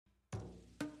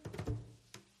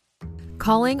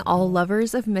Calling all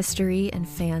lovers of mystery and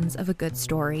fans of a good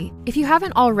story. If you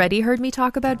haven't already heard me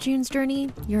talk about June's Journey,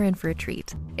 you're in for a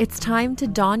treat. It's time to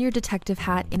don your detective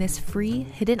hat in this free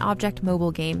hidden object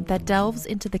mobile game that delves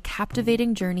into the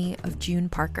captivating journey of June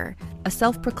Parker, a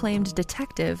self-proclaimed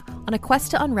detective on a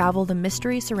quest to unravel the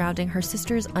mystery surrounding her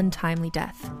sister's untimely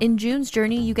death. In June's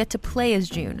Journey, you get to play as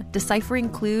June, deciphering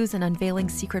clues and unveiling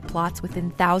secret plots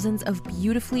within thousands of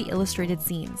beautifully illustrated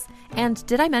scenes. And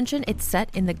did I mention it's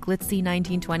set in the glitzy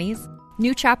 1920s?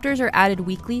 New chapters are added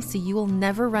weekly, so you will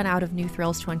never run out of new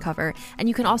thrills to uncover, and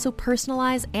you can also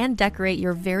personalize and decorate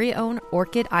your very own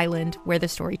Orchid Island where the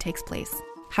story takes place.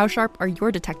 How sharp are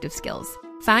your detective skills?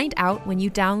 Find out when you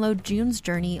download June's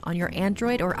Journey on your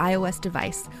Android or iOS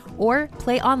device, or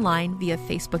play online via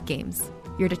Facebook Games.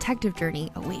 Your detective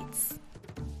journey awaits.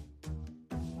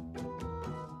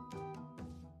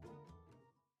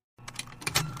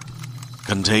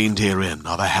 Contained herein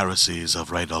are the heresies of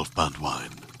Radolf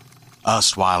Burntwine,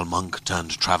 erstwhile monk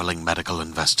turned traveling medical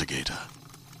investigator.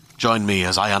 Join me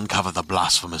as I uncover the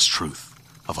blasphemous truth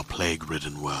of a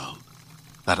plague-ridden world,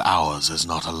 that ours is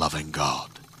not a loving God,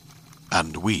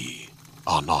 and we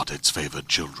are not its favored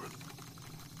children.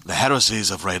 The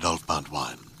heresies of Radolf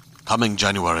Burntwine, coming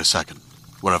January 2nd,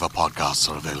 wherever podcasts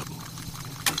are available.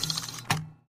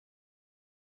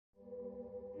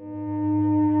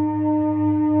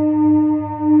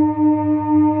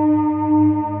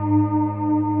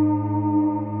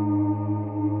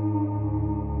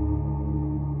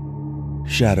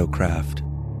 Shadowcraft.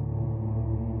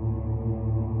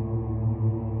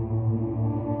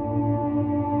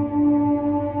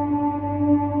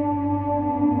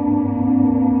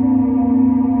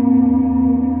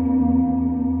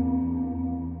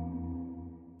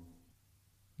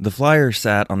 The flyer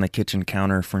sat on the kitchen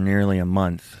counter for nearly a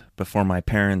month before my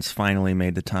parents finally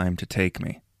made the time to take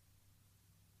me.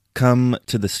 Come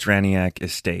to the Straniak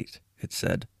Estate, it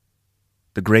said.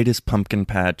 The greatest pumpkin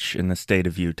patch in the state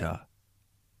of Utah.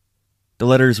 The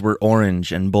letters were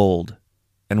orange and bold,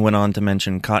 and went on to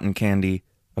mention cotton candy,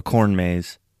 a corn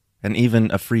maze, and even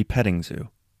a free petting zoo.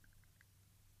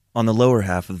 On the lower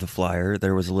half of the flyer,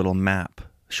 there was a little map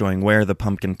showing where the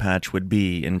pumpkin patch would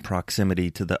be in proximity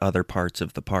to the other parts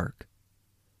of the park.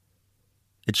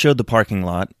 It showed the parking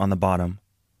lot on the bottom,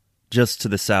 just to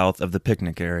the south of the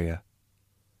picnic area.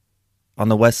 On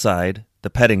the west side, the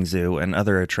petting zoo and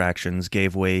other attractions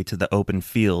gave way to the open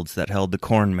fields that held the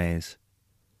corn maze.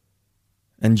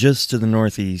 And just to the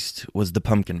northeast was the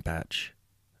pumpkin patch,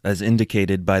 as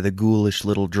indicated by the ghoulish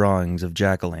little drawings of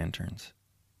jack-o'-lanterns.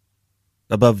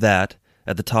 Above that,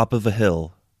 at the top of a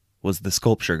hill, was the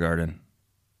sculpture garden.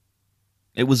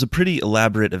 It was a pretty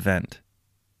elaborate event,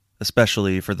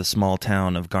 especially for the small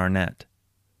town of Garnett.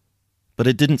 But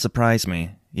it didn't surprise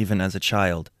me, even as a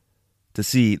child, to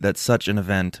see that such an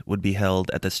event would be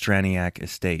held at the Straniak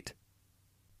Estate.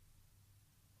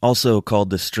 Also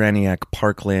called the Straniak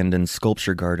Parkland and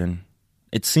Sculpture Garden,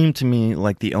 it seemed to me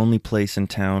like the only place in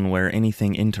town where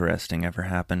anything interesting ever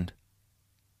happened.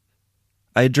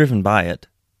 I had driven by it,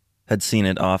 had seen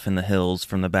it off in the hills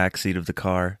from the back seat of the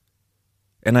car,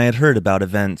 and I had heard about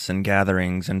events and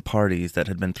gatherings and parties that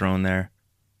had been thrown there,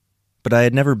 but I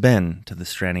had never been to the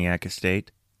Straniak Estate.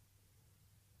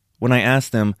 When I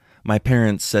asked them, my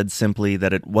parents said simply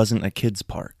that it wasn't a kids'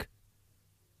 park.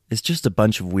 It's just a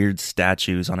bunch of weird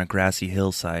statues on a grassy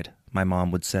hillside, my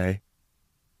mom would say.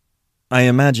 I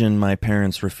imagine my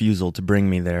parents' refusal to bring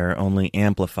me there only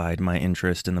amplified my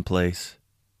interest in the place.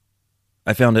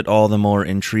 I found it all the more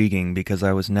intriguing because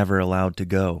I was never allowed to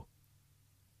go.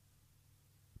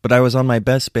 But I was on my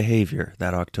best behavior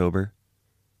that October,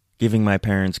 giving my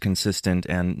parents consistent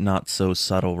and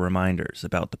not-so-subtle reminders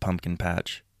about the pumpkin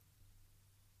patch.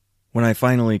 When I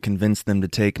finally convinced them to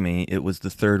take me, it was the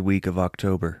third week of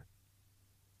October.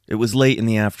 It was late in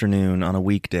the afternoon on a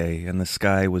weekday, and the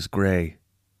sky was gray.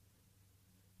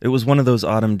 It was one of those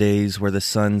autumn days where the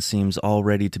sun seems all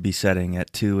ready to be setting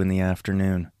at 2 in the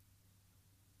afternoon.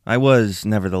 I was,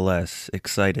 nevertheless,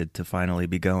 excited to finally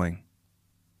be going.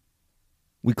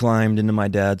 We climbed into my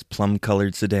dad's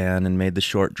plum-colored sedan and made the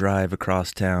short drive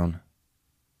across town.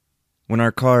 When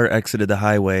our car exited the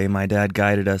highway, my dad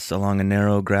guided us along a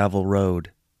narrow gravel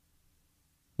road.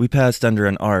 We passed under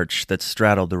an arch that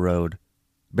straddled the road,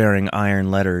 bearing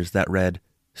iron letters that read,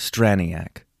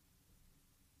 Straniak.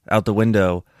 Out the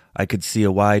window, I could see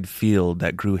a wide field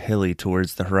that grew hilly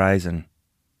towards the horizon,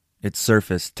 its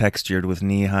surface textured with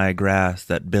knee-high grass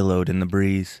that billowed in the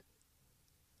breeze.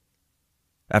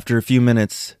 After a few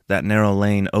minutes, that narrow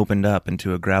lane opened up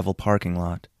into a gravel parking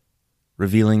lot,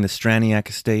 revealing the Straniak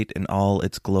Estate in all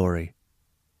its glory.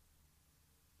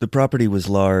 The property was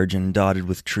large and dotted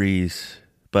with trees,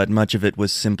 but much of it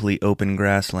was simply open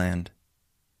grassland.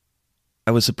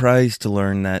 I was surprised to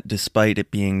learn that despite it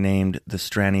being named the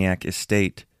Straniak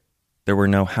Estate, there were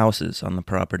no houses on the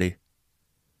property.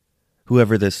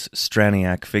 Whoever this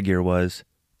Straniak figure was,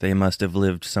 they must have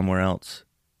lived somewhere else.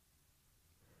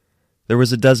 There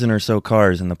was a dozen or so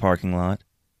cars in the parking lot,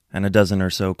 and a dozen or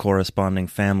so corresponding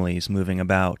families moving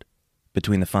about,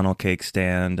 between the funnel cake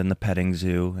stand and the petting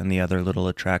zoo and the other little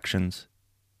attractions.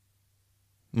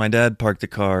 My dad parked the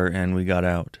car and we got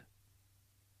out.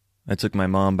 I took my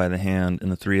mom by the hand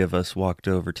and the three of us walked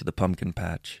over to the pumpkin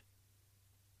patch.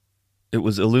 It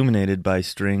was illuminated by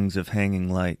strings of hanging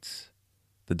lights,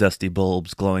 the dusty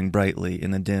bulbs glowing brightly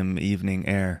in the dim evening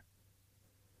air.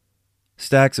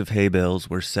 Stacks of hay bales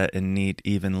were set in neat,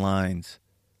 even lines,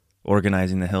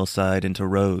 organizing the hillside into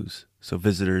rows so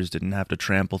visitors didn't have to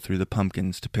trample through the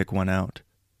pumpkins to pick one out.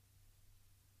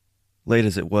 Late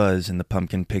as it was in the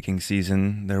pumpkin picking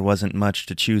season, there wasn't much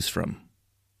to choose from.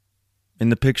 In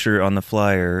the picture on the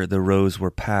flyer, the rows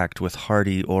were packed with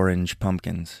hardy orange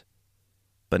pumpkins.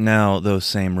 But now those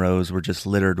same rows were just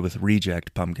littered with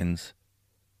reject pumpkins,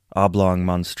 oblong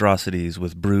monstrosities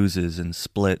with bruises and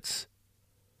splits.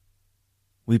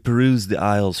 We perused the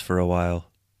aisles for a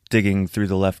while, digging through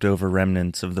the leftover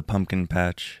remnants of the pumpkin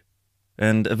patch,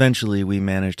 and eventually we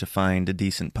managed to find a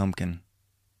decent pumpkin.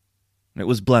 It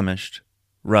was blemished,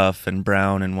 rough and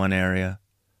brown in one area,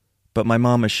 but my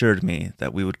mom assured me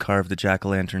that we would carve the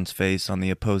jack-o'-lantern's face on the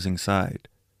opposing side,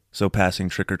 so passing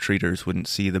trick-or-treaters wouldn't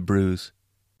see the bruise.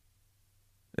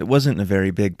 It wasn't a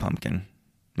very big pumpkin,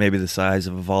 maybe the size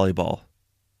of a volleyball,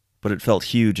 but it felt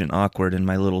huge and awkward in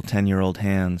my little 10-year-old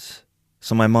hands,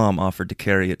 so my mom offered to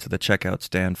carry it to the checkout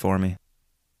stand for me.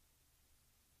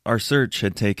 Our search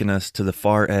had taken us to the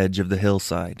far edge of the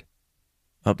hillside,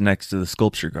 up next to the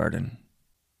sculpture garden,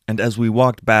 and as we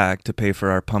walked back to pay for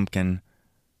our pumpkin,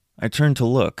 I turned to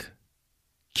look,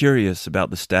 curious about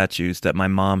the statues that my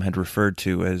mom had referred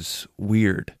to as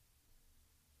weird.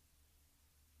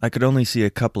 I could only see a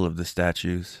couple of the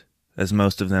statues, as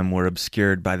most of them were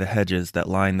obscured by the hedges that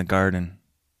lined the garden.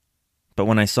 But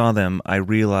when I saw them, I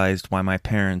realized why my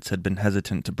parents had been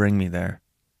hesitant to bring me there.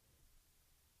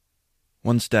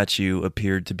 One statue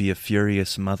appeared to be a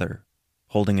furious mother,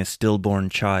 holding a stillborn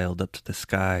child up to the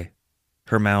sky,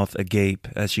 her mouth agape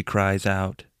as she cries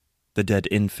out, the dead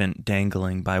infant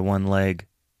dangling by one leg.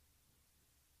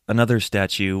 Another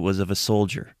statue was of a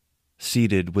soldier,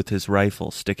 seated with his rifle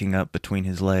sticking up between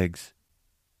his legs.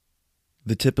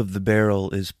 The tip of the barrel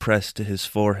is pressed to his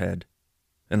forehead,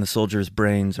 and the soldier's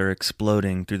brains are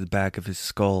exploding through the back of his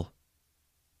skull.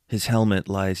 His helmet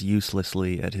lies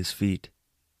uselessly at his feet.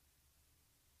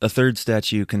 A third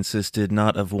statue consisted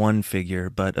not of one figure,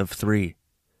 but of three.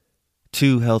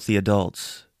 Two healthy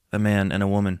adults, a man and a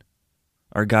woman,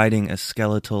 are guiding a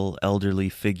skeletal, elderly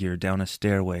figure down a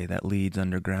stairway that leads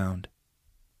underground.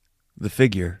 The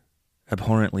figure,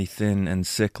 abhorrently thin and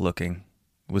sick-looking,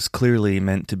 was clearly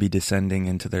meant to be descending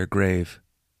into their grave.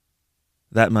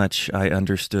 That much I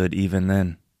understood even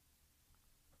then.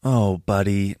 "Oh,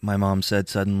 buddy," my mom said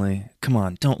suddenly, "come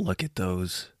on, don't look at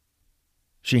those."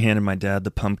 She handed my dad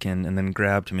the pumpkin and then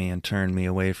grabbed me and turned me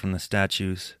away from the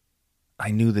statues. "I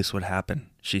knew this would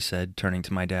happen," she said, turning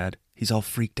to my dad. "He's all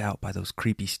freaked out by those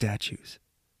creepy statues."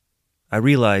 I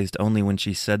realized only when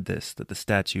she said this that the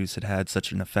statues had had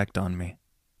such an effect on me.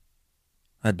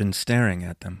 I'd been staring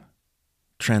at them,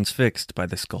 transfixed by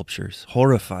the sculptures,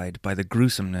 horrified by the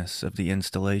gruesomeness of the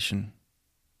installation.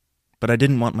 But I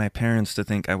didn't want my parents to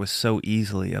think I was so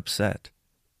easily upset.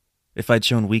 If I'd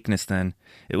shown weakness then,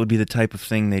 it would be the type of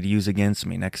thing they'd use against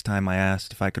me next time I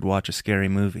asked if I could watch a scary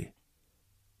movie.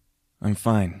 "I'm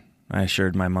fine," I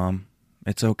assured my mom.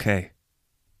 "It's okay."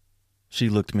 She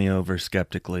looked me over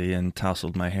skeptically and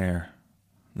tousled my hair.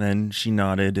 Then she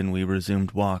nodded and we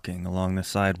resumed walking along the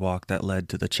sidewalk that led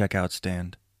to the checkout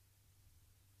stand.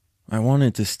 I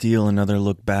wanted to steal another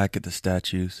look back at the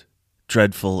statues,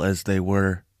 dreadful as they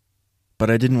were, but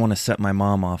I didn't want to set my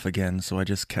mom off again, so I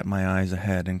just kept my eyes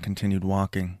ahead and continued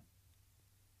walking.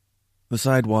 The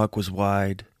sidewalk was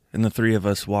wide, and the three of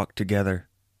us walked together.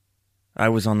 I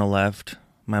was on the left,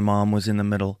 my mom was in the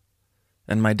middle,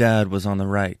 and my dad was on the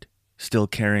right, still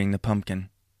carrying the pumpkin.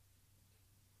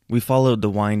 We followed the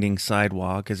winding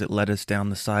sidewalk as it led us down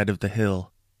the side of the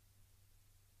hill.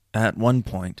 At one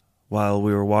point, while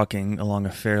we were walking along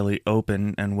a fairly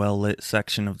open and well-lit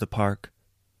section of the park,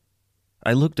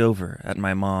 I looked over at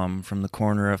my mom from the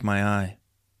corner of my eye.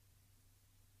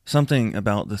 Something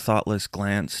about the thoughtless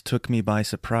glance took me by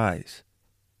surprise,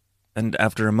 and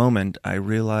after a moment I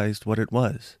realized what it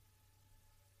was.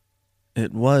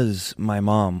 It was my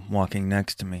mom walking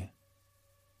next to me.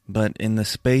 But in the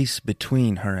space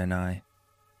between her and I,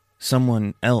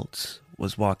 someone else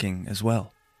was walking as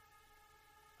well.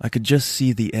 I could just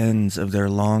see the ends of their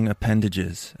long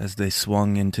appendages as they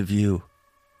swung into view.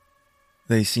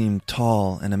 They seemed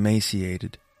tall and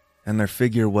emaciated, and their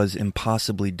figure was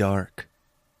impossibly dark.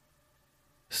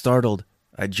 Startled,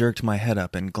 I jerked my head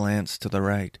up and glanced to the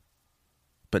right.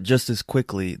 But just as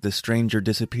quickly, the stranger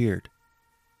disappeared.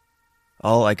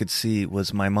 All I could see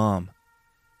was my mom,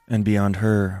 and beyond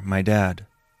her, my dad,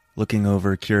 looking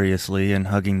over curiously and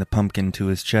hugging the pumpkin to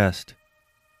his chest.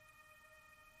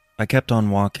 I kept on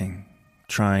walking,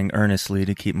 trying earnestly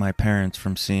to keep my parents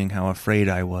from seeing how afraid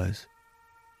I was.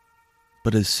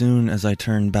 But as soon as I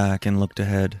turned back and looked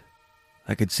ahead,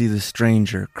 I could see the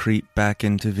stranger creep back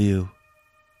into view.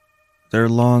 Their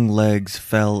long legs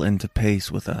fell into pace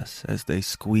with us as they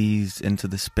squeezed into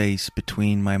the space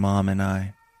between my mom and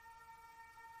I.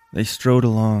 They strode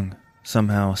along,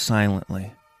 somehow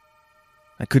silently.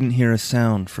 I couldn't hear a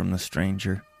sound from the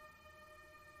stranger.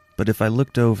 But if I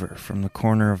looked over from the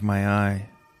corner of my eye,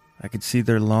 I could see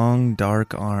their long,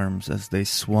 dark arms as they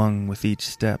swung with each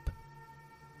step.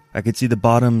 I could see the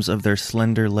bottoms of their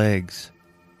slender legs,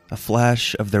 a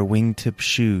flash of their wingtip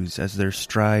shoes as their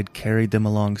stride carried them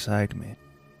alongside me.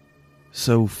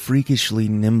 So freakishly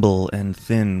nimble and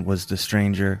thin was the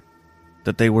stranger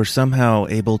that they were somehow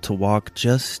able to walk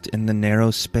just in the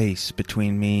narrow space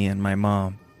between me and my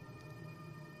mom.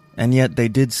 And yet they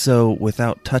did so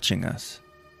without touching us.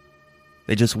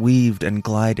 They just weaved and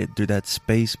glided through that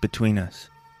space between us,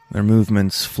 their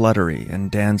movements fluttery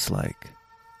and dance-like.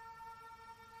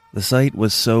 The sight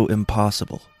was so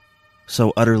impossible,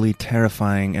 so utterly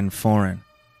terrifying and foreign,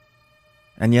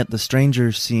 and yet the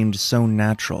stranger seemed so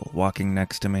natural walking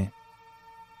next to me.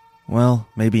 Well,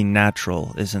 maybe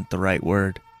natural isn't the right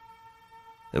word.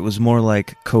 It was more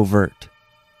like covert,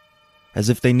 as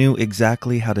if they knew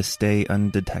exactly how to stay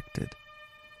undetected,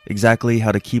 exactly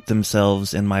how to keep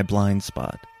themselves in my blind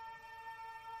spot,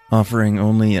 offering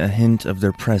only a hint of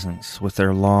their presence with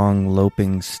their long,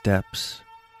 loping steps,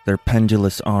 their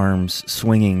pendulous arms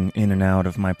swinging in and out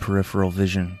of my peripheral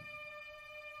vision.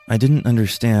 I didn't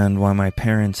understand why my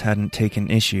parents hadn't taken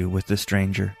issue with the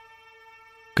stranger.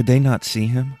 Could they not see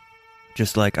him,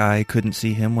 just like I couldn't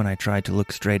see him when I tried to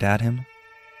look straight at him?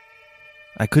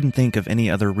 I couldn't think of any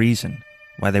other reason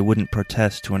why they wouldn't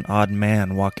protest to an odd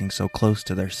man walking so close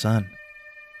to their son.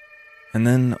 And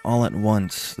then, all at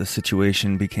once, the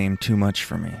situation became too much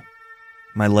for me.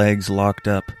 My legs locked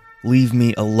up. "Leave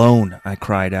me alone," I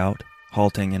cried out,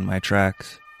 halting in my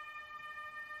tracks.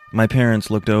 My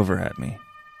parents looked over at me,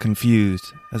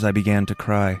 confused as I began to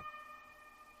cry.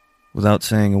 Without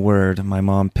saying a word, my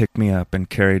mom picked me up and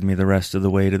carried me the rest of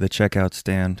the way to the checkout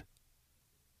stand.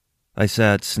 I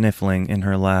sat sniffling in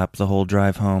her lap the whole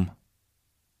drive home.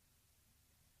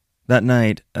 That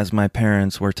night, as my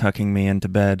parents were tucking me into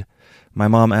bed, my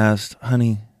mom asked,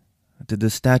 "Honey, did the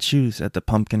statues at the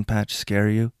pumpkin patch scare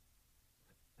you?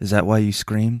 Is that why you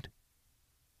screamed?"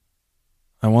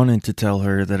 I wanted to tell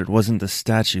her that it wasn't the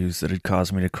statues that had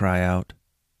caused me to cry out.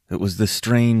 It was the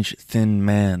strange, thin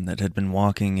man that had been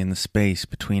walking in the space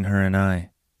between her and I.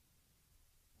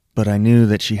 But I knew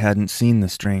that she hadn't seen the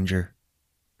stranger,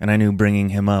 and I knew bringing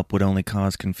him up would only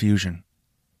cause confusion.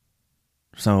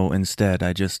 So instead,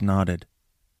 I just nodded.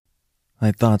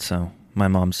 "I thought so," my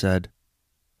mom said.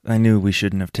 "I knew we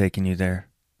shouldn't have taken you there."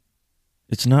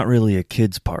 "It's not really a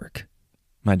kid's park,"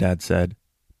 my dad said,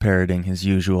 parroting his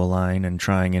usual line and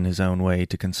trying in his own way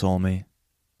to console me.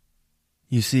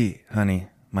 "You see, honey,"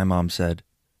 my mom said,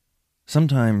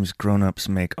 "sometimes grown-ups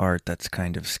make art that's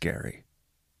kind of scary.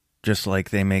 Just like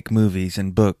they make movies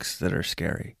and books that are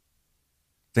scary.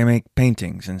 They make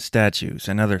paintings and statues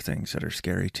and other things that are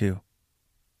scary too.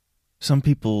 Some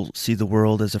people see the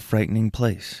world as a frightening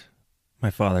place,"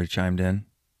 my father chimed in,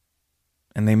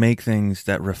 "and they make things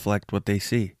that reflect what they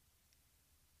see.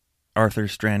 Arthur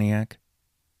Straniak,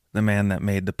 the man that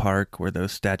made the park where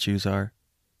those statues are,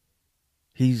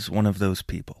 he's one of those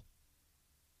people."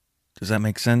 "Does that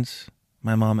make sense?"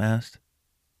 my mom asked.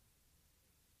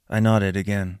 I nodded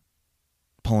again,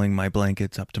 pulling my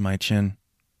blankets up to my chin.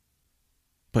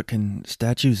 "But can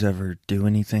statues ever do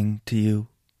anything to you?"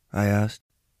 I asked.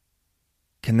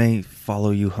 "Can they follow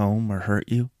you home or hurt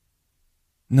you?"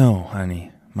 "No,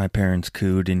 honey," my parents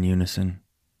cooed in unison.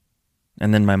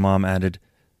 And then my mom added,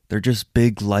 "They're just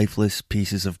big, lifeless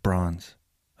pieces of bronze.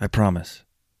 I promise."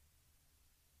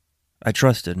 I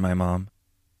trusted my mom,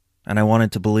 and I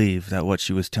wanted to believe that what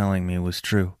she was telling me was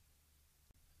true.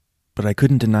 But I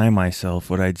couldn't deny myself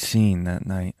what I'd seen that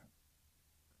night.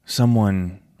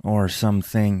 Someone, or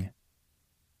something,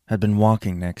 had been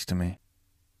walking next to me.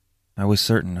 I was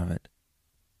certain of it.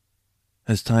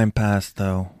 As time passed,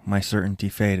 though, my certainty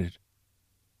faded.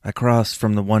 I crossed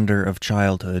from the wonder of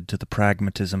childhood to the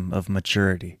pragmatism of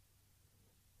maturity,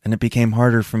 and it became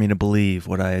harder for me to believe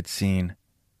what I had seen.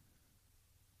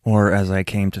 Or, as I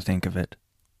came to think of it,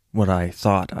 what I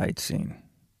thought I'd seen.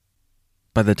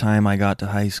 By the time I got to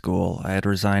high school, I had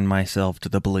resigned myself to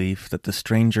the belief that the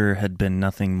stranger had been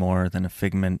nothing more than a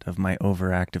figment of my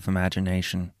overactive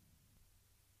imagination.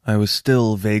 I was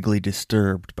still vaguely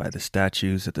disturbed by the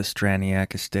statues at the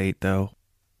Straniak estate, though,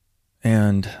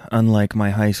 and, unlike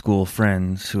my high school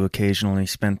friends who occasionally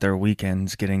spent their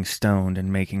weekends getting stoned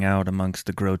and making out amongst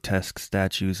the grotesque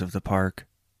statues of the park,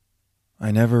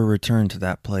 I never returned to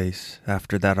that place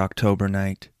after that October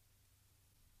night.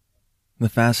 The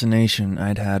fascination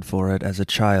I'd had for it as a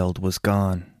child was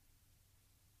gone.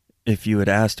 If you had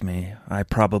asked me, I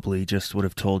probably just would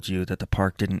have told you that the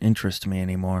park didn't interest me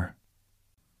anymore.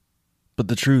 But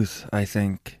the truth, I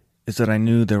think, is that I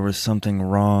knew there was something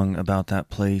wrong about that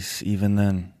place even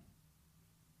then.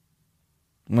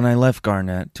 When I left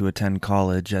Garnett to attend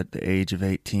college at the age of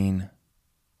 18,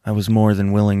 I was more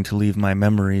than willing to leave my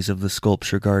memories of the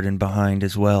sculpture garden behind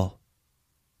as well.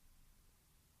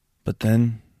 But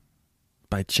then,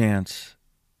 by chance,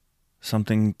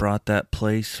 something brought that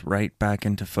place right back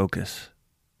into focus.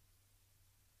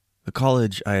 The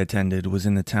college I attended was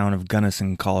in the town of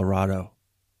Gunnison, Colorado.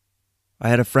 I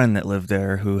had a friend that lived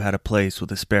there who had a place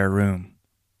with a spare room,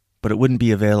 but it wouldn't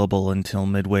be available until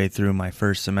midway through my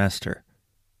first semester,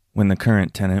 when the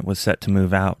current tenant was set to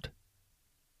move out.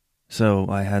 So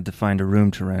I had to find a room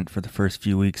to rent for the first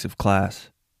few weeks of class.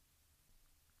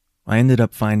 I ended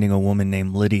up finding a woman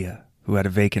named Lydia, who had a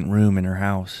vacant room in her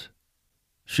house.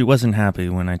 She wasn't happy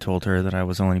when I told her that I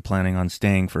was only planning on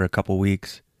staying for a couple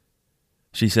weeks.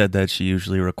 She said that she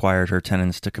usually required her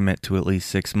tenants to commit to at least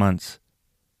 6 months.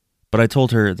 But I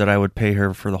told her that I would pay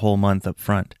her for the whole month up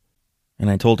front, and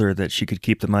I told her that she could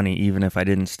keep the money even if I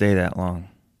didn't stay that long.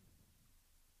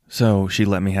 So she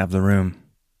let me have the room.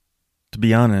 To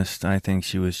be honest, I think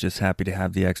she was just happy to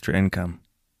have the extra income,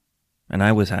 and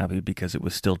I was happy because it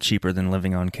was still cheaper than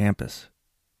living on campus.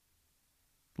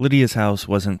 Lydia's house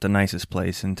wasn't the nicest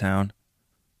place in town,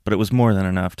 but it was more than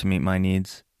enough to meet my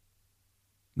needs.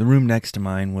 The room next to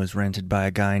mine was rented by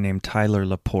a guy named Tyler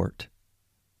Laporte.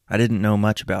 I didn't know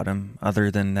much about him,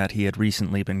 other than that he had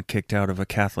recently been kicked out of a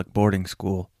Catholic boarding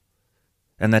school,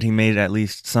 and that he made at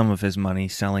least some of his money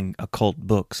selling occult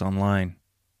books online.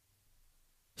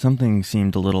 Something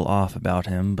seemed a little off about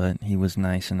him, but he was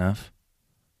nice enough.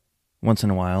 Once in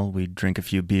a while, we'd drink a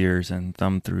few beers and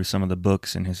thumb through some of the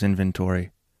books in his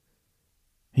inventory.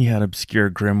 He had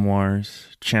obscure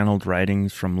grimoires, channeled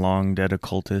writings from long-dead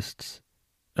occultists,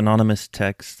 anonymous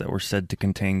texts that were said to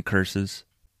contain curses.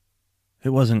 It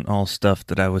wasn't all stuff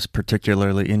that I was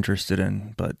particularly interested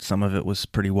in, but some of it was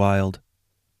pretty wild.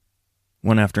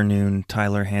 One afternoon,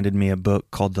 Tyler handed me a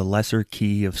book called The Lesser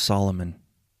Key of Solomon.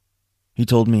 He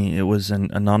told me it was an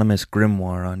anonymous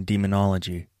grimoire on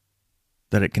demonology,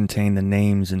 that it contained the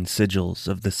names and sigils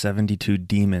of the 72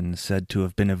 demons said to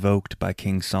have been evoked by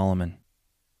King Solomon.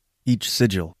 Each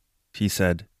sigil, he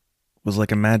said, was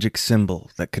like a magic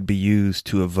symbol that could be used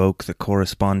to evoke the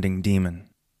corresponding demon.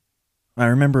 I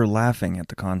remember laughing at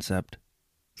the concept,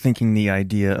 thinking the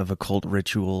idea of occult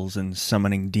rituals and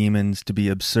summoning demons to be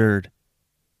absurd.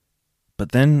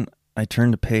 But then I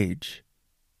turned a page,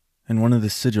 and one of the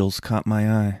sigils caught my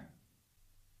eye.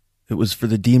 It was for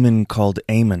the demon called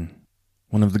Ammon,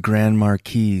 one of the Grand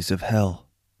Marquis of Hell.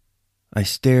 I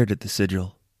stared at the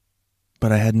sigil,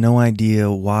 but I had no idea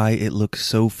why it looked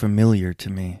so familiar to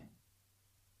me.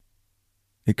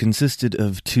 It consisted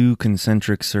of 2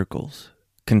 concentric circles,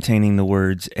 containing the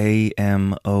words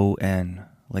A-M-O-N,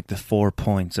 like the 4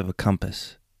 points of a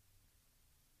compass.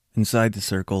 Inside the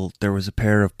circle, there was a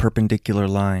pair of perpendicular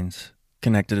lines,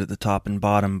 connected at the top and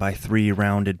bottom by 3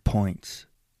 rounded points.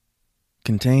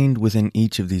 Contained within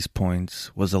each of these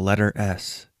points was a letter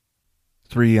S,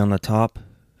 3 on the top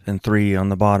and 3 on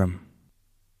the bottom.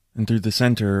 And through the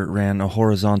center ran a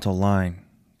horizontal line,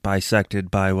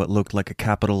 bisected by what looked like a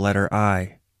capital letter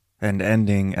I, and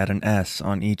ending at an S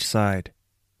on each side.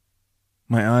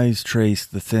 My eyes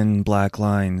traced the thin black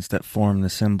lines that formed the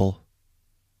symbol.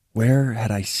 Where had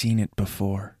I seen it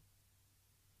before?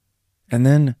 And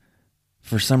then,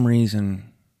 for some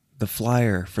reason, the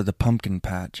flyer for the pumpkin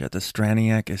patch at the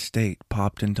Straniak estate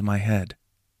popped into my head.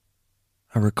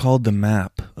 I recalled the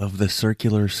map of the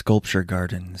circular sculpture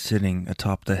garden sitting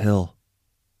atop the hill.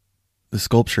 The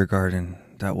sculpture garden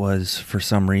that was, for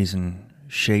some reason,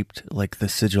 shaped like the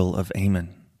sigil of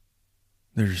Ammon.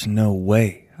 There's no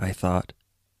way, I thought.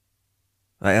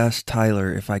 I asked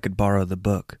Tyler if I could borrow the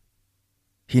book.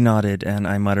 He nodded, and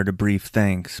I muttered a brief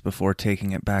thanks before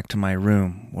taking it back to my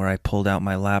room, where I pulled out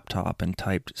my laptop and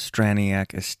typed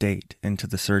Straniac Estate into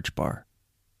the search bar.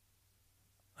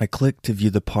 I clicked to view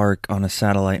the park on a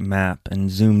satellite map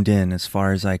and zoomed in as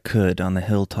far as I could on the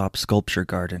hilltop sculpture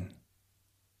garden.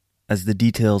 As the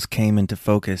details came into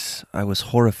focus, I was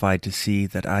horrified to see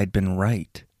that I'd been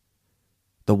right.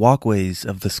 The walkways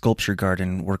of the sculpture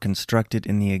garden were constructed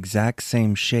in the exact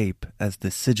same shape as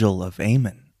the sigil of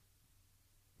Amen.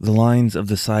 The lines of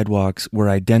the sidewalks were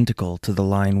identical to the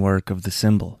line work of the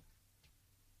symbol.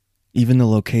 Even the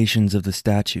locations of the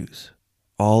statues,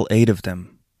 all 8 of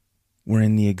them, were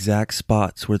in the exact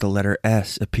spots where the letter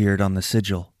S appeared on the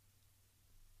sigil.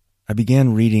 I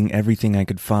began reading everything I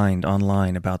could find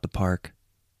online about the park,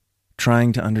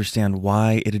 trying to understand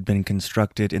why it had been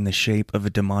constructed in the shape of a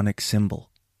demonic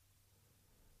symbol.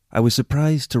 I was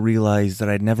surprised to realize that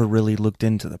I'd never really looked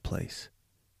into the place.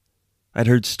 I'd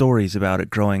heard stories about it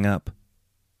growing up,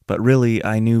 but really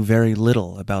I knew very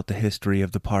little about the history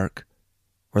of the park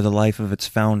or the life of its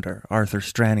founder, Arthur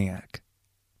Straniac.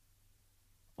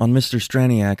 On Mr.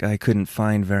 Straniac, I couldn't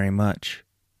find very much.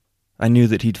 I knew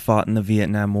that he'd fought in the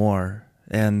Vietnam War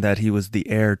and that he was the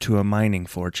heir to a mining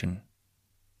fortune.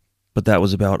 But that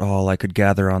was about all I could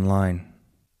gather online.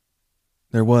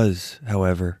 There was,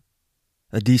 however,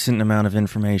 a decent amount of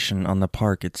information on the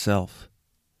park itself.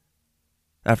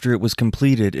 After it was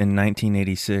completed in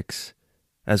 1986,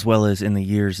 as well as in the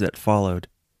years that followed,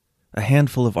 a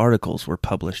handful of articles were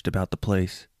published about the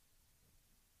place.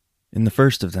 In the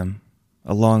first of them,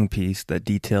 a long piece that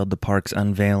detailed the park's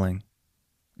unveiling,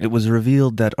 it was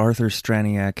revealed that Arthur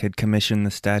Straniac had commissioned the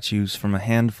statues from a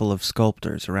handful of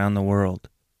sculptors around the world.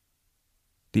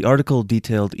 The article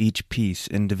detailed each piece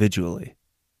individually.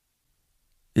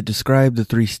 It described the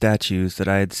 3 statues that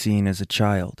I had seen as a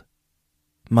child.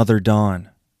 Mother Dawn,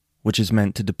 which is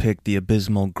meant to depict the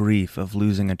abysmal grief of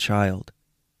losing a child.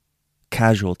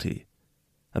 Casualty,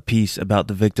 a piece about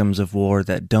the victims of war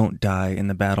that don't die in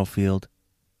the battlefield.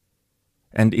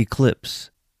 And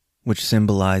Eclipse, which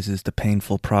symbolizes the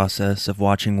painful process of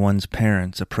watching one's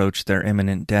parents approach their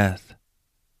imminent death.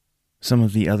 Some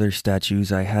of the other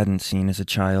statues I hadn't seen as a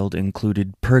child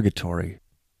included Purgatory,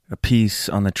 a piece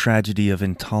on the tragedy of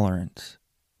intolerance,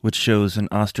 which shows an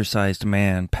ostracized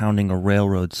man pounding a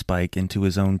railroad spike into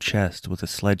his own chest with a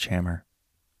sledgehammer.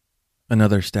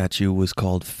 Another statue was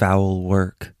called Foul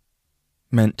Work.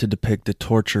 Meant to depict the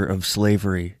torture of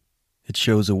slavery, it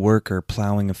shows a worker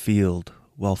plowing a field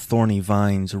while thorny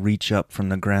vines reach up from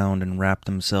the ground and wrap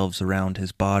themselves around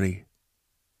his body.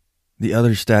 The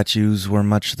other statues were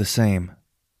much the same,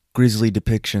 grisly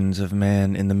depictions of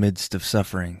man in the midst of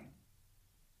suffering.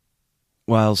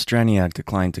 While Straniac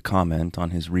declined to comment on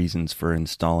his reasons for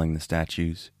installing the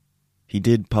statues, he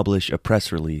did publish a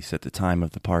press release at the time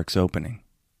of the park's opening.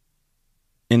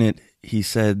 In it, he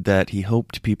said that he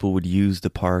hoped people would use the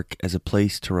park as a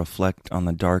place to reflect on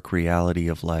the dark reality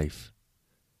of life.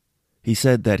 He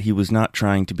said that he was not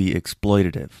trying to be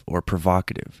exploitative or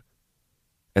provocative,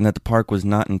 and that the park was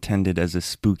not intended as a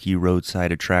spooky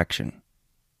roadside attraction.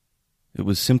 It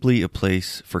was simply a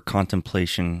place for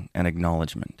contemplation and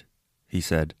acknowledgement, he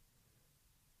said.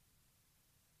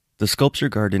 The sculpture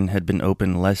garden had been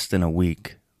open less than a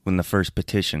week when the first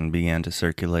petition began to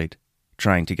circulate,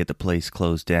 trying to get the place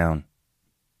closed down.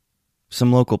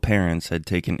 Some local parents had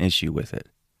taken issue with it,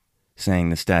 saying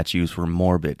the statues were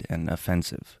morbid and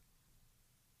offensive.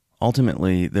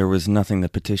 Ultimately, there was nothing the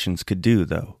petitions could do,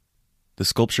 though. The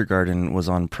sculpture garden was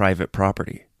on private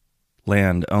property,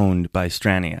 land owned by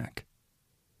Straniac.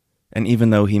 And even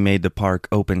though he made the park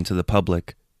open to the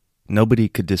public, nobody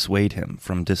could dissuade him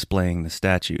from displaying the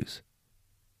statues.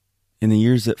 In the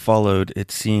years that followed,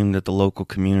 it seemed that the local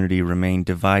community remained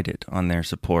divided on their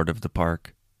support of the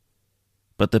park.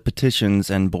 But the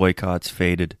petitions and boycotts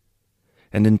faded,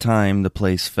 and in time the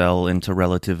place fell into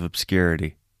relative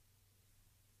obscurity.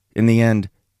 In the end,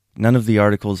 none of the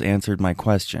articles answered my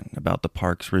question about the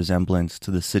park's resemblance to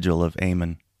the sigil of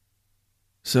Amen.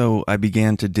 So I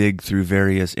began to dig through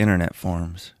various internet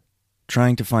forums,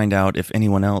 trying to find out if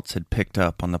anyone else had picked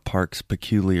up on the park's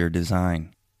peculiar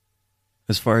design.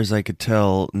 As far as I could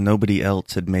tell, nobody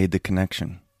else had made the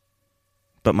connection.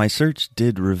 But my search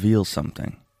did reveal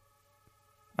something.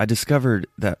 I discovered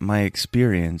that my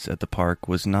experience at the park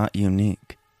was not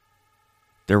unique.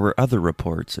 There were other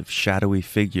reports of shadowy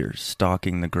figures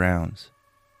stalking the grounds.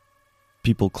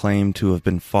 People claimed to have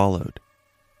been followed,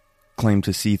 claimed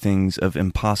to see things of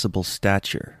impossible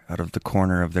stature out of the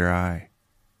corner of their eye.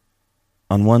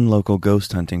 On one local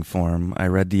ghost hunting forum, I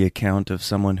read the account of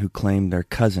someone who claimed their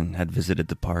cousin had visited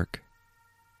the park.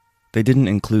 They didn't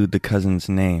include the cousin's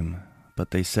name,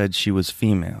 but they said she was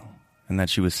female and that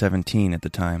she was 17 at the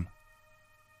time.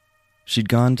 She'd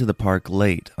gone to the park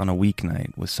late on a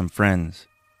weeknight with some friends.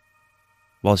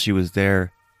 While she was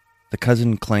there, the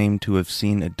cousin claimed to have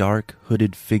seen a dark,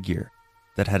 hooded figure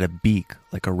that had a beak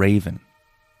like a raven.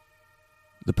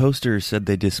 The posters said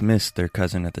they dismissed their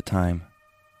cousin at the time,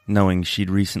 knowing she'd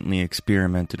recently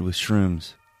experimented with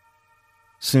shrooms.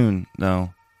 Soon,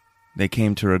 though, they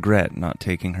came to regret not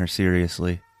taking her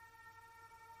seriously.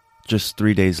 Just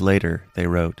 3 days later, they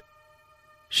wrote,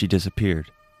 she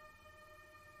disappeared.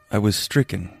 I was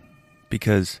stricken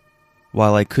because,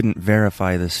 while I couldn't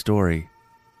verify the story,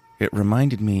 it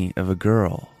reminded me of a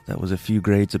girl that was a few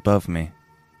grades above me.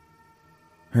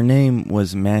 Her name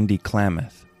was Mandy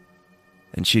Klamath,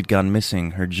 and she'd gone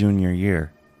missing her junior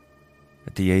year,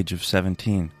 at the age of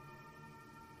 17.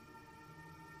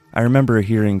 I remember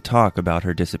hearing talk about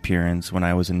her disappearance when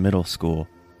I was in middle school,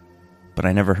 but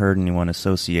I never heard anyone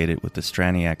associate it with the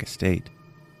Straniak estate.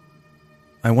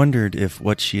 I wondered if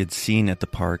what she had seen at the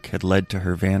park had led to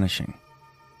her vanishing,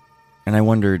 and I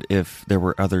wondered if there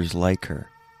were others like her,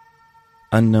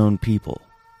 unknown people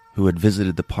who had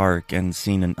visited the park and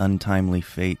seen an untimely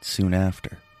fate soon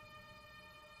after.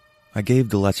 I gave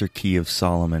the Lesser Key of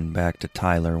Solomon back to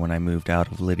Tyler when I moved out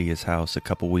of Lydia's house a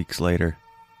couple weeks later,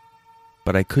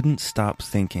 but I couldn't stop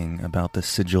thinking about the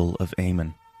Sigil of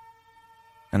Amen.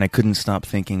 And I couldn't stop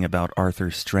thinking about Arthur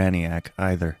Straniak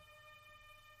either.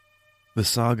 The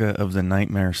saga of the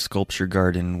Nightmare Sculpture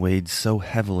Garden weighed so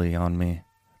heavily on me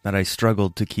that I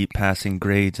struggled to keep passing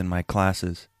grades in my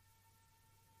classes.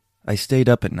 I stayed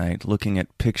up at night looking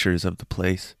at pictures of the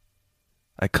place.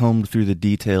 I combed through the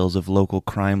details of local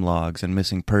crime logs and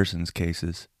missing persons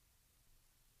cases.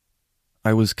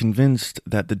 I was convinced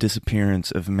that the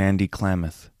disappearance of Mandy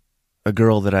Klamath, a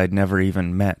girl that I'd never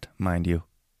even met, mind you,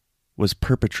 was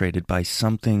perpetrated by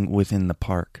something within the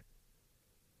park.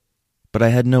 But I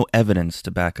had no evidence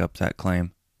to back up that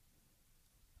claim.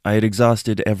 I had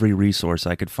exhausted every resource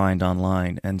I could find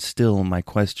online, and still my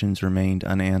questions remained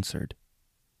unanswered.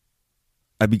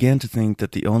 I began to think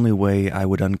that the only way I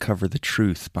would uncover the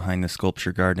truth behind the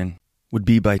sculpture garden would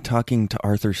be by talking to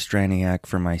Arthur Straniak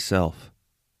for myself.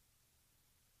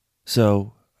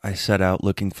 So I set out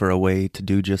looking for a way to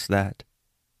do just that.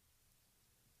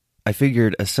 I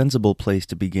figured a sensible place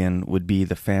to begin would be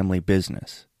the family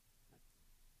business.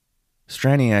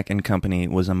 Straniak and Company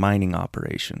was a mining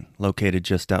operation located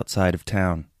just outside of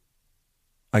town.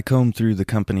 I combed through the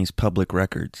company's public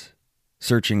records,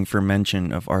 searching for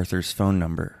mention of Arthur's phone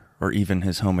number or even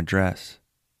his home address.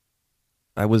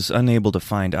 I was unable to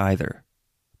find either,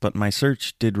 but my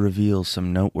search did reveal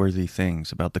some noteworthy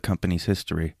things about the company's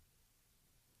history.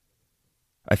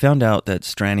 I found out that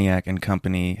Straniak and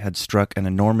Company had struck an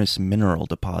enormous mineral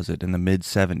deposit in the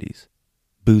mid-70s,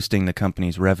 boosting the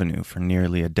company's revenue for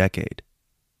nearly a decade.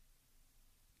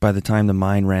 By the time the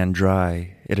mine ran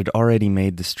dry, it had already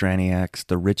made the Straniaks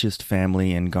the richest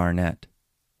family in Garnett,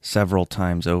 several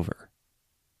times over.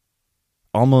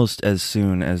 Almost as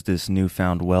soon as this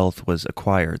newfound wealth was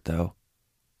acquired, though,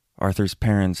 Arthur's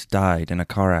parents died in a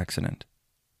car accident,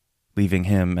 leaving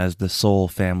him as the sole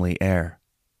family heir.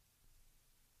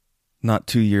 Not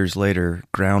 2 years later,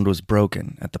 ground was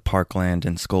broken at the Parkland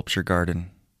and Sculpture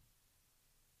Garden.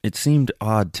 It seemed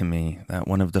odd to me that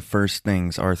one of the first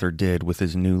things Arthur did with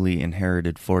his newly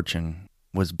inherited fortune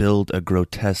was build a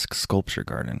grotesque sculpture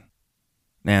garden.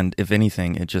 And if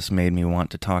anything, it just made me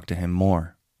want to talk to him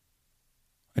more.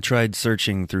 I tried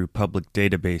searching through public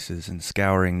databases and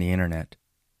scouring the internet,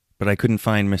 but I couldn't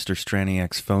find Mr.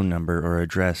 Straniak's phone number or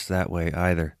address that way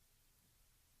either.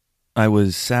 I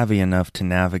was savvy enough to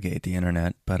navigate the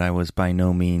internet, but I was by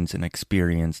no means an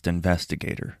experienced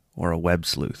investigator or a web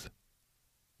sleuth.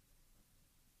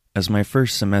 As my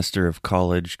first semester of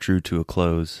college drew to a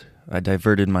close, I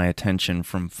diverted my attention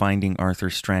from finding Arthur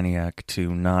Straniak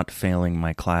to not failing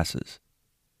my classes.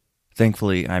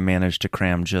 Thankfully, I managed to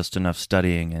cram just enough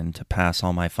studying in to pass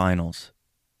all my finals.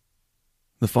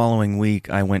 The following week,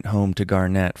 I went home to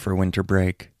Garnett for winter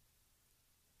break.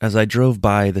 As I drove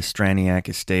by the Straniak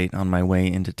estate on my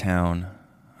way into town,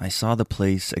 I saw the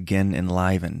place again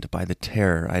enlivened by the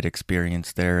terror I'd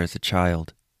experienced there as a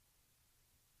child.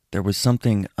 There was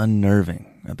something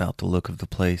unnerving about the look of the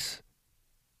place.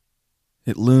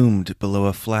 It loomed below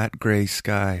a flat gray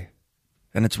sky,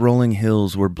 and its rolling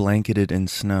hills were blanketed in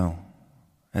snow,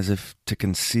 as if to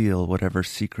conceal whatever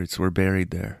secrets were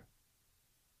buried there.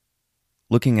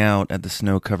 Looking out at the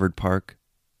snow-covered park,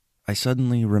 I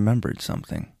suddenly remembered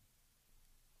something.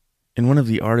 In one of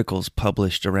the articles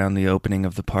published around the opening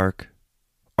of the park,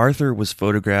 Arthur was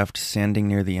photographed standing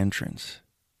near the entrance,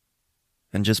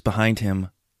 and just behind him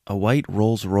a white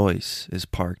Rolls-Royce is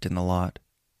parked in the lot.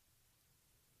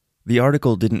 The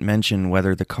article didn't mention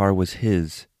whether the car was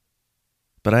his,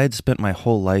 but I had spent my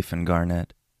whole life in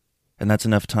Garnett, and that's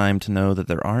enough time to know that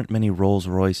there aren't many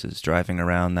Rolls-Royces driving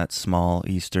around that small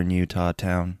eastern Utah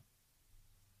town.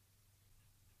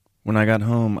 When I got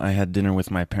home, I had dinner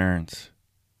with my parents.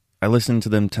 I listened to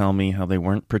them tell me how they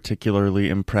weren't particularly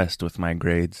impressed with my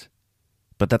grades,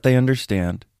 but that they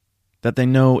understand, that they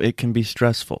know it can be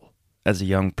stressful as a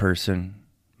young person,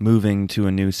 moving to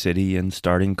a new city and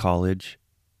starting college,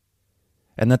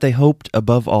 and that they hoped,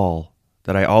 above all,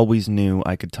 that I always knew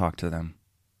I could talk to them.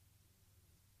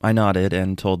 I nodded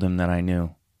and told them that I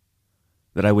knew,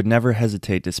 that I would never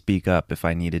hesitate to speak up if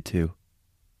I needed to.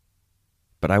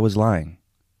 But I was lying.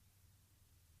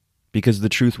 Because the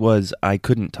truth was, I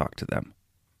couldn't talk to them.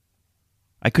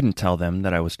 I couldn't tell them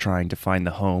that I was trying to find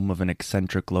the home of an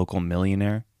eccentric local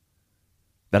millionaire,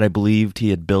 that I believed he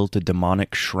had built a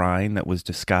demonic shrine that was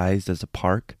disguised as a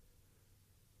park,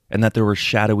 and that there were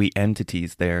shadowy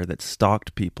entities there that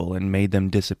stalked people and made them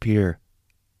disappear.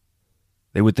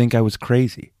 They would think I was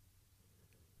crazy.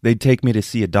 They'd take me to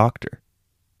see a doctor.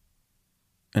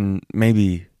 And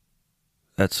maybe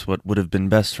that's what would have been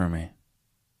best for me.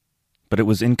 But it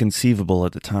was inconceivable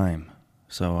at the time,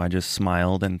 so I just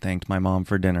smiled and thanked my mom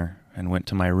for dinner and went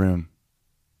to my room.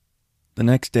 The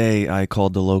next day, I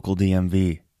called the local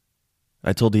DMV.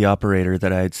 I told the operator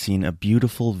that I had seen a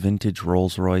beautiful vintage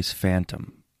Rolls-Royce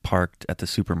Phantom parked at the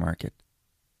supermarket,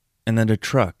 and that a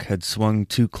truck had swung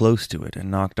too close to it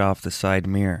and knocked off the side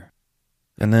mirror.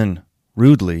 And then,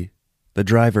 rudely, the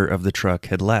driver of the truck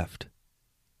had left.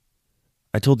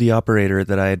 I told the operator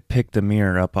that I had picked the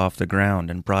mirror up off the ground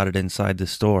and brought it inside the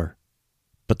store,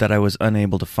 but that I was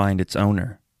unable to find its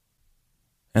owner.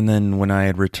 And then, when I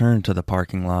had returned to the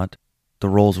parking lot, the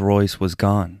Rolls-Royce was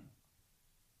gone.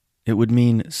 It would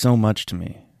mean so much to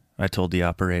me, I told the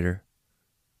operator,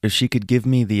 if she could give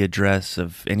me the address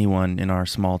of anyone in our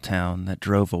small town that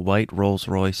drove a white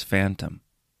Rolls-Royce Phantom,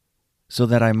 so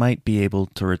that I might be able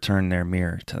to return their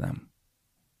mirror to them.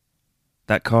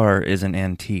 That car is an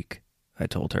antique, I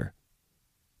told her.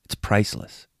 It's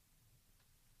priceless.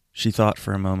 She thought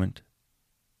for a moment.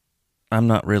 I'm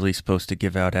not really supposed to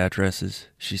give out addresses,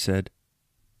 she said.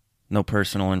 No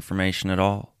personal information at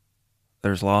all.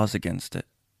 There's laws against it.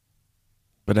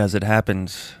 But as it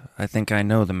happens, I think I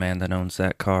know the man that owns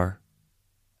that car,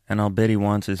 and I'll bet he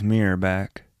wants his mirror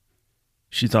back.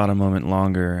 She thought a moment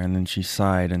longer, and then she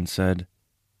sighed and said,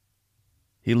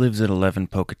 He lives at 11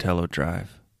 Pocatello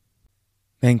Drive.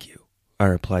 Thank you, I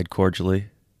replied cordially,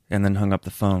 and then hung up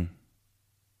the phone.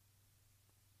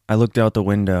 I looked out the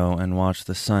window and watched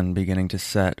the sun beginning to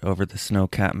set over the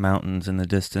snow-capped mountains in the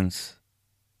distance.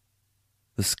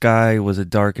 The sky was a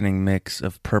darkening mix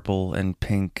of purple and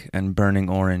pink and burning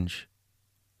orange.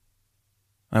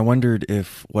 I wondered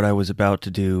if what I was about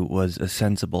to do was a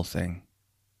sensible thing,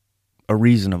 a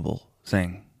reasonable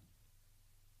thing.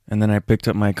 And then I picked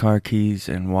up my car keys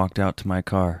and walked out to my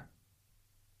car.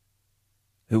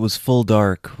 It was full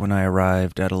dark when I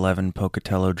arrived at 11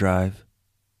 Pocatello Drive.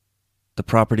 The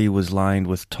property was lined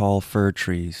with tall fir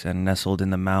trees and nestled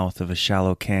in the mouth of a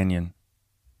shallow canyon.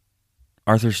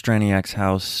 Arthur Straniak's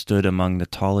house stood among the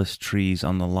tallest trees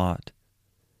on the lot.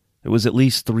 It was at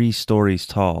least 3 stories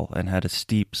tall and had a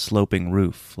steep, sloping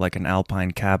roof like an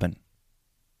alpine cabin.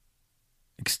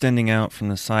 Extending out from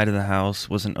the side of the house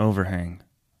was an overhang,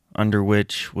 under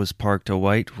which was parked a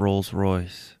white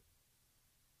Rolls-Royce.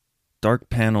 Dark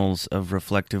panels of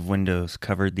reflective windows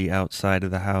covered the outside of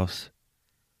the house,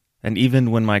 and even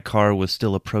when my car was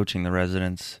still approaching the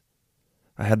residence,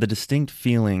 I had the distinct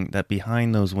feeling that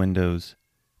behind those windows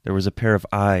there was a pair of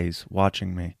eyes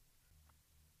watching me.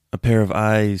 A pair of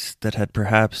eyes that had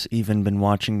perhaps even been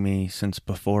watching me since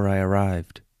before I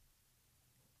arrived.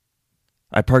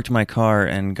 I parked my car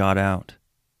and got out,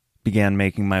 began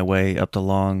making my way up the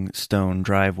long stone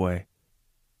driveway.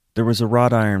 There was a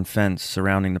wrought iron fence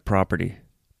surrounding the property,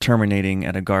 terminating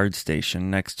at a guard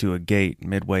station next to a gate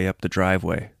midway up the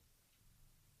driveway.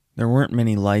 There weren't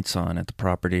many lights on at the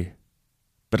property,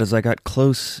 but as I got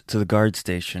close to the guard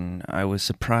station, I was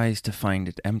surprised to find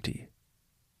it empty.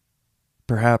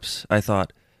 Perhaps, I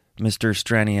thought, Mr.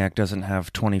 Straniak doesn't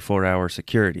have 24-hour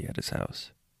security at his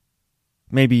house.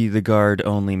 Maybe the guard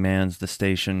only mans the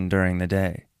station during the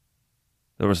day.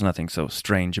 There was nothing so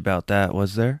strange about that,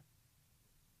 was there?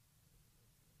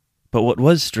 But what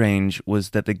was strange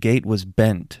was that the gate was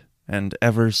bent and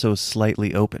ever so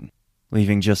slightly open,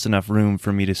 leaving just enough room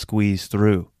for me to squeeze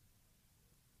through.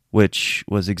 Which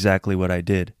was exactly what I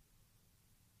did,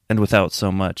 and without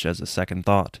so much as a second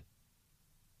thought.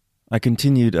 I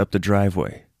continued up the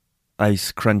driveway.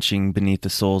 ice crunching beneath the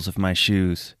soles of my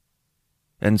shoes,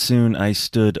 and soon I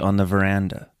stood on the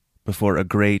veranda before a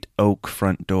great oak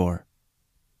front door.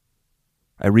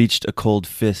 I reached a cold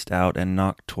fist out and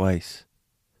knocked twice.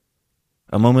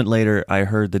 A moment later, I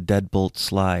heard the deadbolt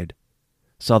slide,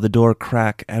 saw the door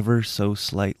crack ever so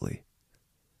slightly.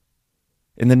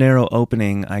 In the narrow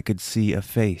opening, I could see a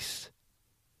face,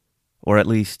 or at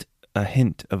least a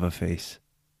hint of a face,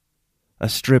 a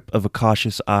strip of a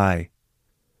cautious eye,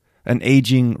 an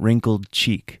aging, wrinkled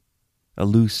cheek, a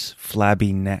loose,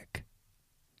 flabby neck.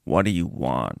 "What do you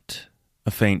want?" a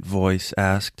faint voice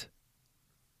asked.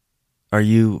 "Are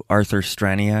you Arthur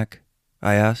Straniak?"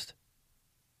 I asked.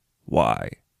 "Why?"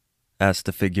 asked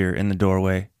the figure in the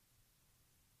doorway.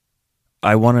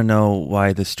 "I want to know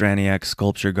why the Straniak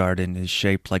sculpture garden is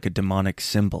shaped like a demonic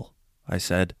symbol," I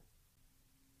said.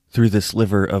 Through the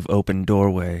sliver of open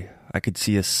doorway, I could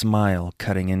see a smile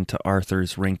cutting into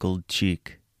Arthur's wrinkled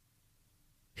cheek.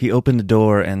 He opened the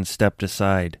door and stepped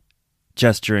aside,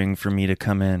 gesturing for me to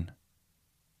come in.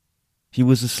 He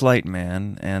was a slight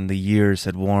man, and the years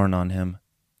had worn on him.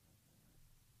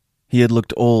 He had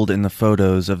looked old in the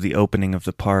photos of the opening of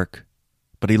the park,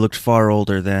 but he looked far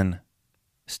older then,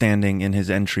 standing in his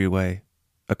entryway,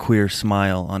 a queer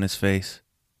smile on his face.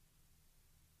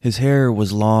 His hair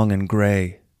was long and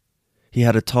gray. He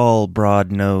had a tall,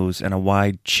 broad nose and a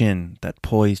wide chin that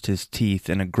poised his teeth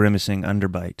in a grimacing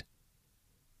underbite.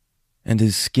 And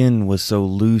his skin was so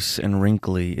loose and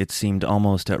wrinkly it seemed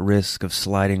almost at risk of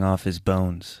sliding off his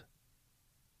bones.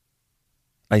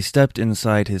 I stepped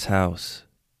inside his house.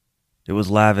 It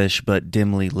was lavish but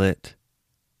dimly lit.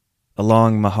 A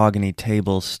long mahogany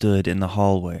table stood in the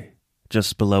hallway,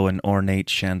 just below an ornate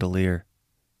chandelier.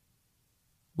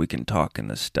 "We can talk in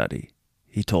the study,"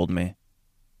 he told me.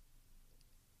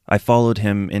 I followed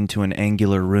him into an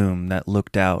angular room that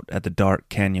looked out at the dark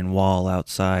canyon wall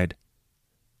outside.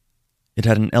 It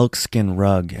had an elkskin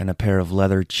rug and a pair of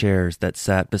leather chairs that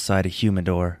sat beside a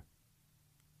humidor.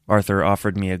 Arthur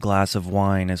offered me a glass of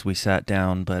wine as we sat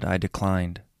down, but I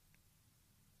declined.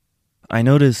 I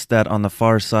noticed that on the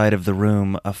far side of the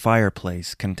room a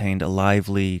fireplace contained a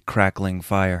lively, crackling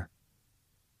fire.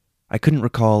 I couldn't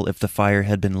recall if the fire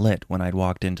had been lit when I'd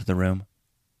walked into the room.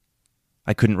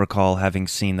 I couldn't recall having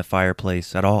seen the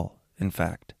fireplace at all, in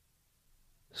fact.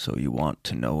 "So you want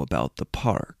to know about the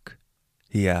park?"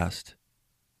 he asked.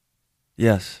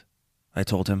 "Yes," I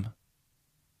told him.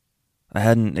 I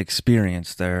hadn't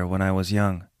experienced there when I was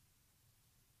young.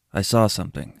 I saw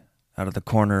something out of the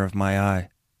corner of my eye.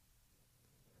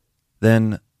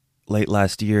 Then, late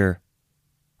last year,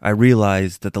 I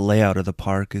realized that the layout of the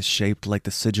park is shaped like the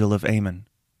sigil of Amen.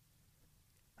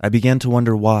 I began to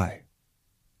wonder why,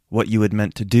 what you had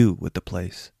meant to do with the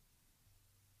place.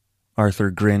 Arthur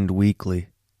grinned weakly.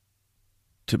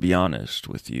 "To be honest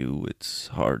with you, it's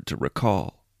hard to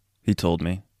recall," he told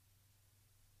me.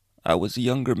 "I was a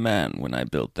younger man when I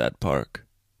built that park.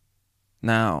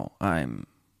 Now I'm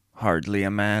hardly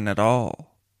a man at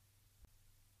all."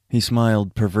 He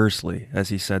smiled perversely as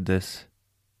he said this,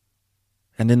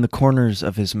 and in the corners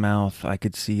of his mouth I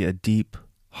could see a deep,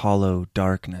 hollow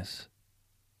darkness.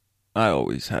 "I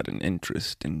always had an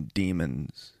interest in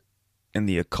demons, in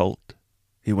the occult,"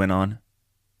 he went on.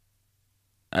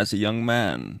 "As a young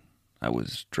man, I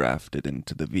was drafted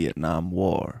into the Vietnam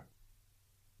War.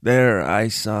 There I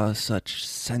saw such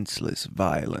senseless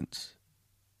violence,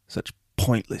 such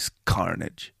pointless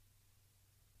carnage,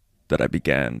 that I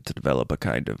began to develop a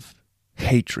kind of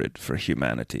hatred for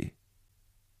humanity.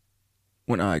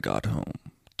 When I got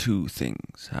home, 2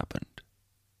 things happened.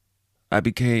 I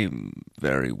became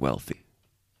very wealthy,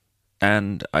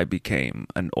 and I became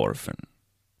an orphan.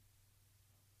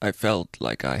 I felt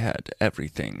like I had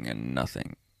everything and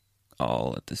nothing,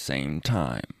 all at the same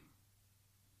time.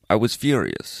 I was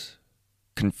furious,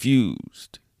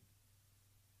 confused.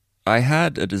 I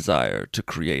had a desire to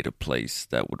create a place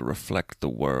that would reflect the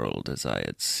world as I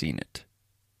had seen it.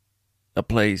 A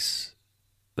place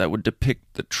that would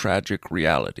depict the tragic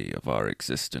reality of our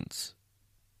existence.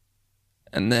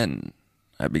 And then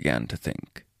I began to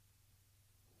think,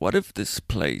 what if this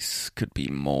place could be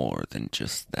more than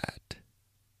just that?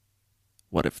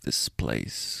 What if this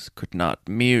place could not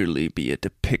merely be a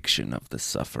depiction of the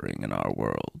suffering in our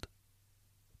world,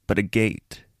 but a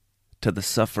gate to the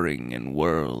suffering in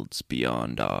worlds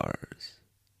beyond ours?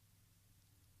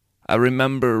 I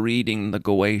remember reading the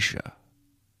Goetia,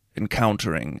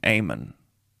 encountering Amen,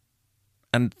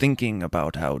 and thinking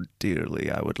about how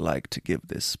dearly I would like to give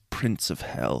this Prince of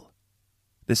Hell,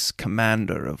 this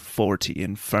commander of 40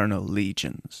 infernal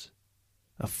legions,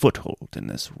 a foothold in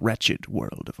this wretched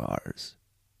world of ours.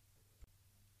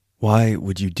 "Why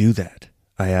would you do that?"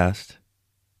 I asked.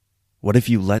 What if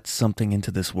you let something into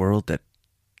this world that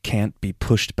can't be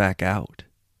pushed back out?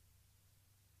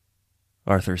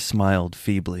 Arthur smiled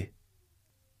feebly.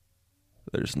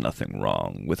 There's nothing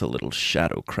wrong with a little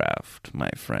shadowcraft,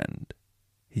 my friend,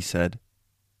 he said.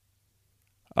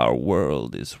 Our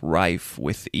world is rife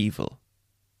with evil.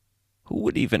 Who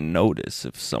would even notice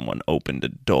if someone opened a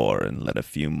door and let a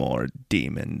few more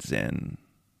demons in?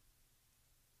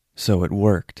 So it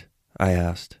worked, I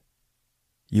asked.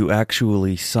 You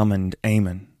actually summoned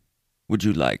Eamon. Would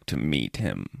you like to meet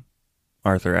him?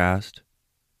 Arthur asked.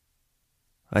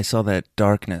 I saw that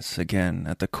darkness again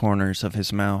at the corners of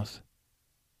his mouth.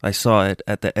 I saw it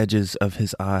at the edges of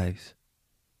his eyes.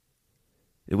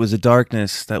 It was a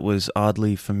darkness that was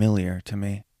oddly familiar to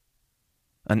me.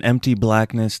 An empty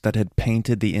blackness that had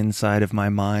painted the inside of my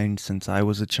mind since I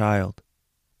was a child.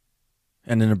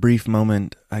 And in a brief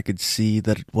moment, I could see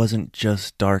that it wasn't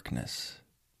just darkness,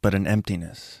 but an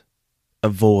emptiness, a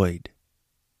void,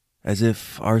 as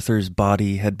if Arthur's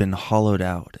body had been hollowed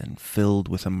out and filled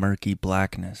with a murky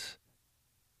blackness.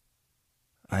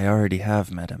 I already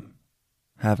have met him,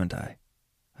 haven't I?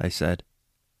 I said.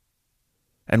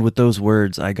 And with those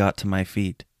words, I got to my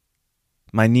feet.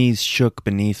 My knees shook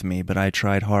beneath me, but I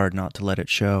tried hard not to let it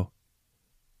show.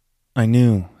 I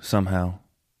knew, somehow,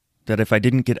 that if I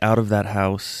didn't get out of that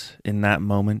house in that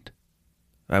moment,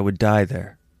 I would die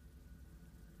there.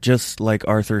 Just like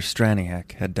Arthur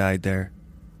Straniak had died there,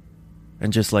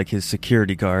 and just like his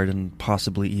security guard and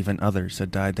possibly even others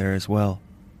had died there as well.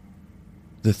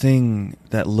 The thing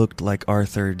that looked like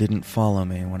Arthur didn't follow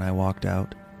me when I walked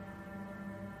out.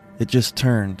 It just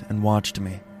turned and watched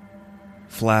me,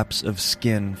 flaps of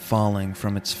skin falling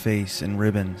from its face in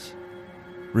ribbons,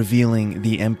 revealing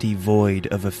the empty void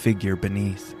of a figure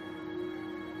beneath.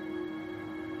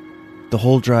 The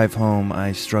whole drive home,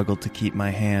 I struggled to keep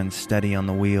my hands steady on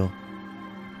the wheel.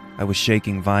 I was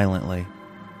shaking violently.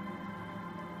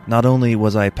 Not only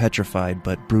was I petrified,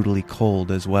 but brutally cold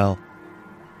as well.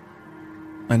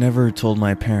 I never told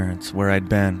my parents where I'd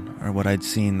been or what I'd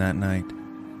seen that night.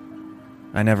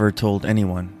 I never told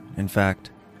anyone, in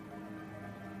fact.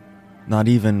 Not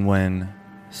even when,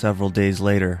 several days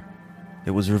later,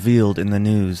 it was revealed in the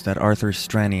news that Arthur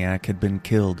Straniak had been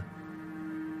killed.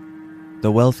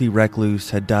 The wealthy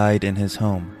recluse had died in his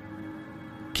home,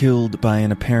 killed by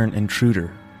an apparent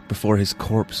intruder before his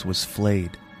corpse was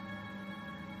flayed.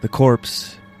 The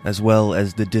corpse, as well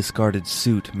as the discarded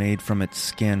suit made from its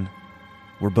skin,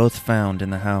 were both found in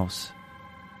the house,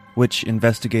 which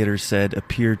investigators said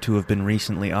appeared to have been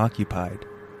recently occupied,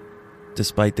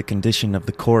 despite the condition of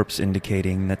the corpse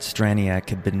indicating that Straniak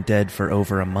had been dead for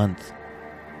over a month.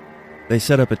 They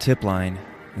set up a tip line,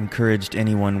 encouraged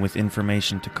anyone with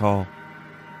information to call.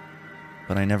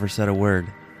 But I never said a word,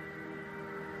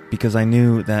 because I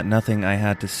knew that nothing I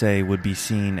had to say would be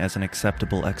seen as an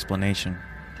acceptable explanation,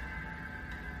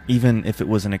 even if it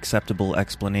was an acceptable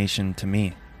explanation to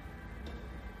me.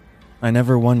 I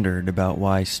never wondered about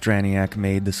why Straniak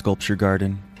made the sculpture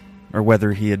garden, or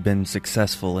whether he had been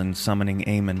successful in summoning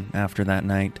Eamon after that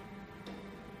night,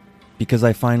 because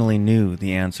I finally knew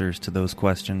the answers to those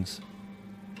questions.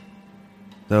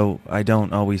 Though I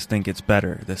don't always think it's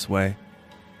better this way.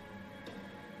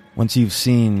 Once you've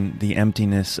seen the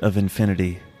emptiness of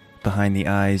infinity behind the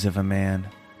eyes of a man,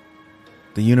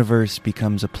 the universe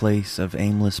becomes a place of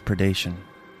aimless predation.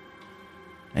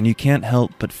 And you can't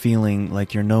help but feeling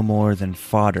like you're no more than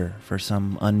fodder for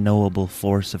some unknowable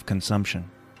force of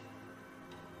consumption.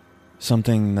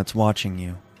 Something that's watching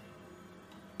you,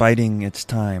 biding its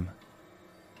time,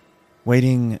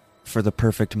 waiting for the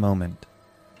perfect moment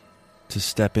to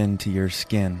step into your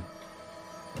skin.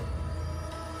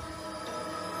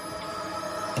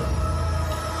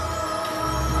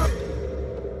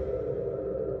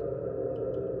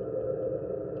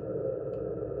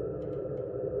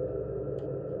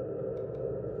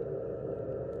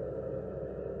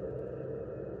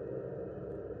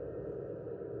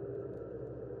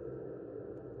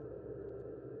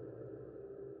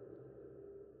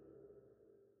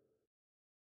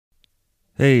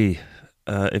 Hey,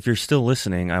 if you're still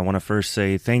listening, I want to first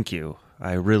say thank you.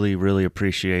 I really, really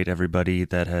appreciate everybody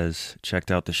that has checked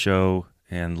out the show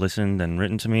and listened and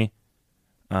written to me.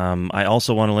 I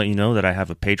also want to let you know that I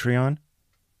have a Patreon.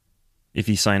 If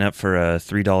you sign up for a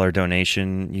 $3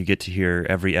 donation, you get to hear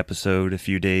every episode a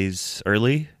few days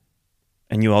early.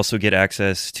 And you also get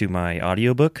access to my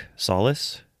audiobook,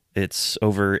 Solace. It's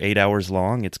over 8 hours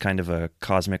long. It's kind of a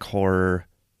cosmic horror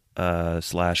 /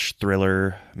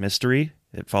 thriller mystery.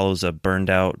 It follows a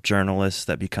burned-out journalist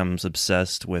that becomes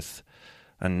obsessed with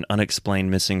an unexplained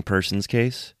missing persons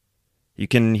case. You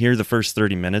can hear the first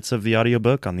 30 minutes of the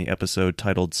audiobook on the episode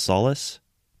titled Solace.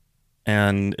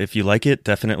 And if you like it,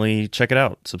 definitely check it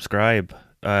out. Subscribe.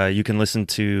 You can listen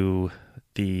to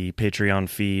the Patreon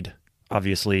feed,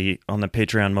 obviously, on the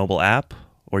Patreon mobile app,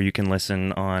 or you can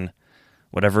listen on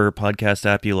whatever podcast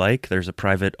app you like. There's a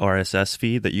private RSS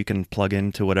feed that you can plug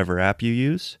into whatever app you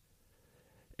use.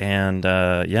 And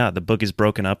the book is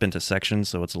broken up into sections,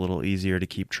 so it's a little easier to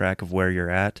keep track of where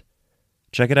you're at.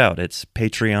 Check it out. It's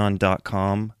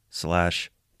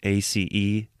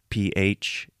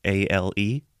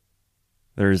patreon.com/ACEPHALE.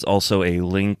 There's also a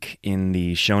link in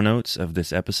the show notes of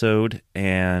this episode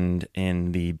and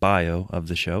in the bio of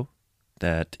the show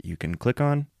that you can click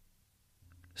on.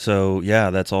 So yeah,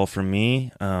 that's all from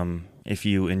me. If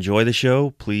you enjoy the show,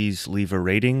 please leave a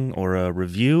rating or a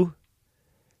review.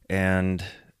 And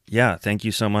yeah, thank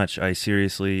you so much. I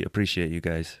seriously appreciate you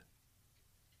guys.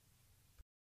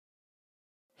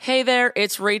 Hey there,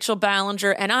 it's Rachel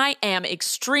Ballinger, and I am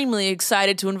extremely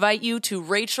excited to invite you to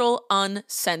Rachel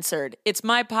Uncensored. It's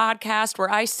my podcast where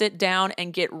I sit down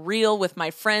and get real with my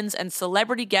friends and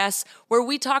celebrity guests, where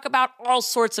we talk about all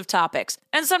sorts of topics.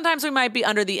 And sometimes we might be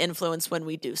under the influence when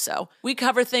we do so. We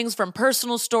cover things from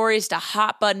personal stories to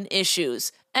hot-button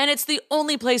issues. And it's the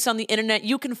only place on the internet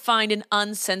you can find an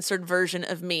uncensored version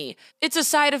of me. It's a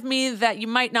side of me that you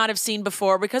might not have seen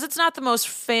before because it's not the most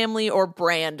family or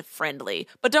brand friendly.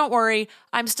 But don't worry,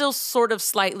 I'm still sort of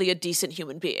slightly a decent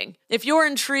human being. If you're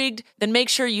intrigued, then make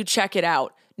sure you check it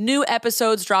out. New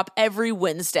episodes drop every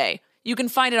Wednesday. You can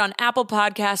find it on Apple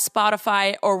Podcasts,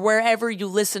 Spotify, or wherever you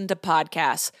listen to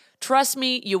podcasts. Trust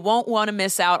me, you won't want to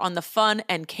miss out on the fun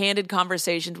and candid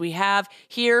conversations we have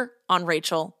here on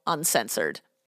Rachel Uncensored.